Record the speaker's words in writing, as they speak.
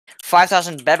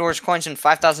5,000 Bed Wars coins and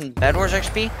 5,000 Bed Wars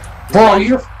XP. Bro,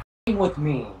 you're f***ing with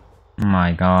me. Oh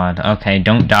my god. Okay,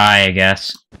 don't die, I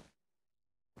guess.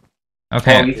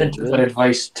 Okay. Oh, Ethan took good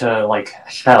advice to, like,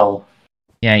 hell.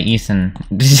 Yeah, Ethan.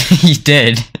 He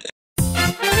did.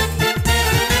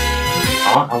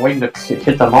 I'm waiting to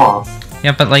hit them off.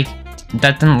 Yeah, but like,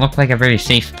 that didn't look like a very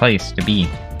safe place to be.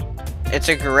 It's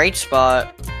a great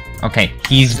spot. Okay,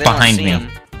 he's They don't behind see me. him.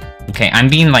 Okay, I'm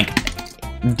being like...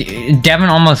 Devin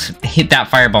almost hit that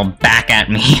fireball back at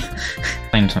me.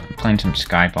 playing some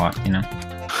Skybot, you know?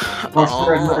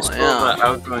 Oh,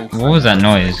 yeah. What was that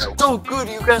noise? So good,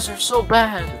 you guys are so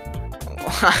bad.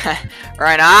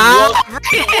 Right now.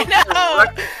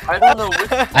 I don't know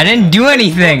which. I didn't do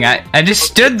anything. I just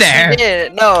stood there. You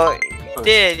did. No, you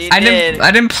did. You I did.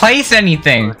 didn't place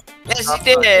anything. Yes,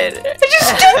 you did. I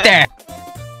just stood there.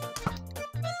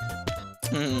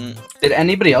 Hmm. Did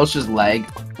anybody else just lag?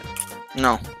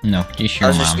 No, No, just that your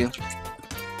was just mom. you.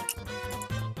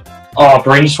 Oh,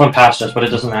 Brain just went past us, but it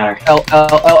doesn't matter. L,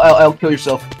 kill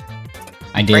yourself.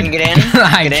 I did. Bring it in.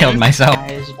 I Get killed in. myself.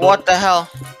 What the hell?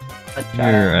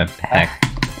 You're a peck.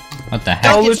 What the Oh,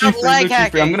 heck? it's literally not free, lag literally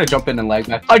free. I'm hacking. gonna jump in and lag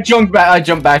back. I jumped back.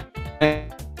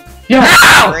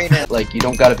 Yeah! Right in. Like, you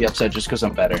don't gotta be upset just because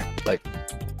I'm better. Like,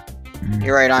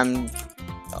 You're right. I'm.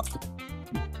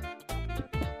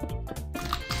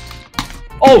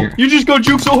 oh, you just go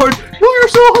juke so hard. Kill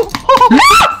yourself.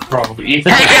 Bro,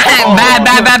 Ethan.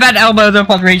 Bad elbow to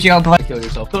plus ratio plus. Kill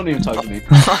yourself. Don't even talk to me.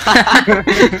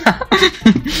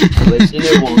 Listen,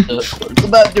 it won't. Go to the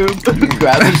bathroom.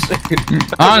 Grab a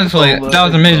Honestly, that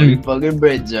was amazing. Fucking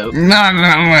bread joke. If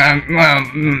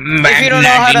you don't know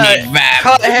how to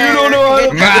cut hair, You don't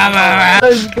know how to.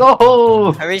 Let's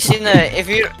go. have you seen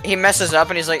the? He messes up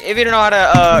and he's like, if you don't know how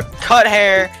to cut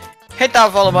hair, hit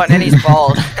that follow button and he's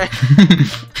bald.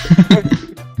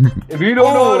 If you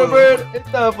don't know how to bread, hit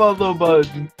that follow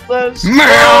button. Let's go.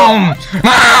 Meow!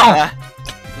 Meow!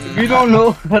 If you don't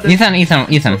know how to. Ethan.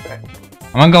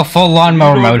 I'm gonna go full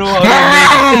lawnmower You don't mode. know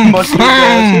how to make mustard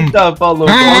gas, hit that follow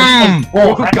button.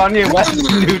 Oh, Kanye West's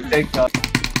new TikTok.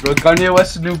 Bro, Kanye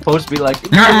West's new post be like, if you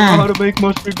don't know how to make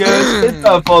mustard gas, hit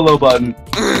that follow button.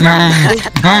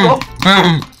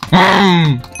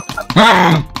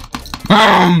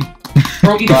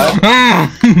 bro, Ethan.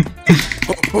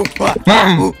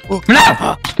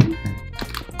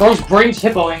 Bro's Brain's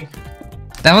hippoing.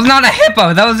 That was not a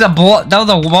hippo. That was a wall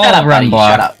Shut up, run buddy,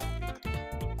 block. shut up.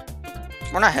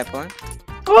 We're not hippoing.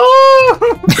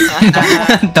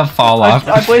 The fall off.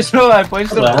 I placed no What the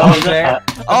hell ball is there.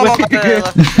 that? Oh, Wait.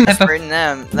 that's written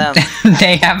them.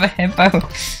 They have a hippo.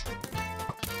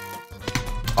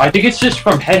 I think it's just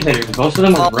from head hitters. Most of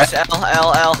them are red. L.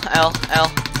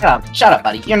 Shut up,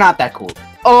 buddy. You're not that cool.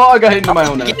 Oh, I got hit into my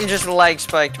own You're head. getting just leg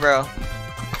spiked, bro.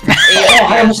 Oh,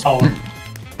 I almost fell.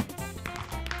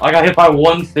 I got hit by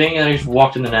one thing and I just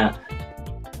walked in the net.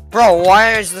 Bro,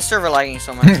 why is the server lagging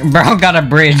so much? Bro got a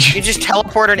bridge. You just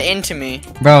teleported into me.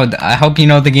 Bro, I hope you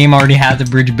know the game already has a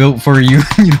bridge built for you.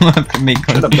 You don't have to make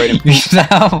one up, Brayden.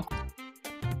 yourself.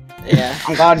 Yeah.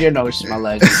 I'm glad your nose smells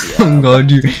like Oh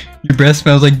god, your breath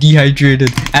smells like dehydrated.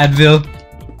 Advil.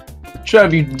 Shut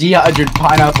up, you dehydrated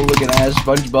pineapple looking ass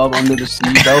SpongeBob under the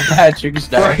sea. Bro, Patrick's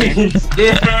dying.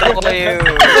 W.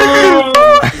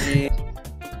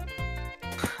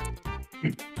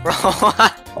 Bro.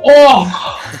 Oh!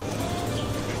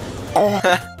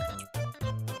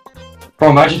 Bro,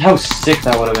 imagine how sick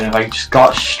that would have been if I just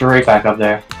got straight back up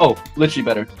there. Oh, literally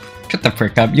better. Shut the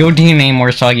frick up. Your DNA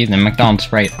more soggy than McDonald's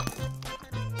Sprite.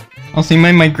 I'll see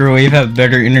my microwave have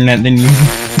better internet than you.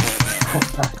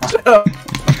 Shut up.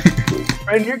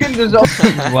 Friend, you're getting dissolved.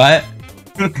 What?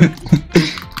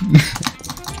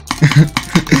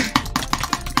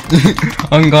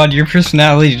 Oh god, your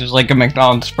personality is just like a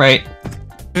McDonald's Sprite.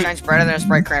 Shines brighter than a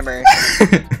Sprite cranberry.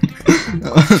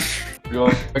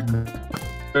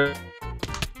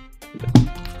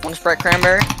 One Sprite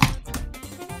cranberry.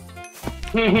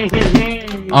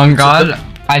 On God,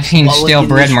 I've seen stale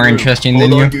bread more interesting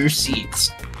than Hold on you. your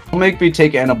seats. Don't make me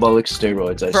take anabolic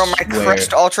steroids, I Bro, my swear.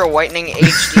 Crest Ultra Whitening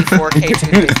HD 4K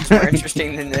toothpaste is more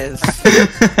interesting than this.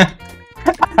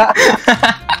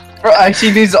 Bro,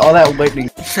 actually needs all that whitening.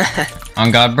 On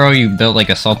God, bro, you built like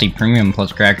a salty premium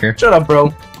plus cracker. Shut up,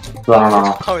 bro.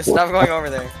 Oh, stop going over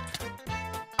there.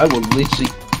 I will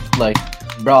literally, like,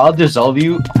 bro, I'll dissolve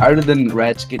you harder than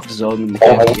rats get dissolved in the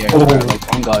candy air.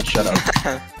 Like, oh god, shut up.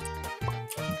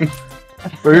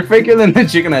 Bro, you're faker than the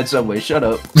chicken at Subway, shut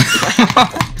up.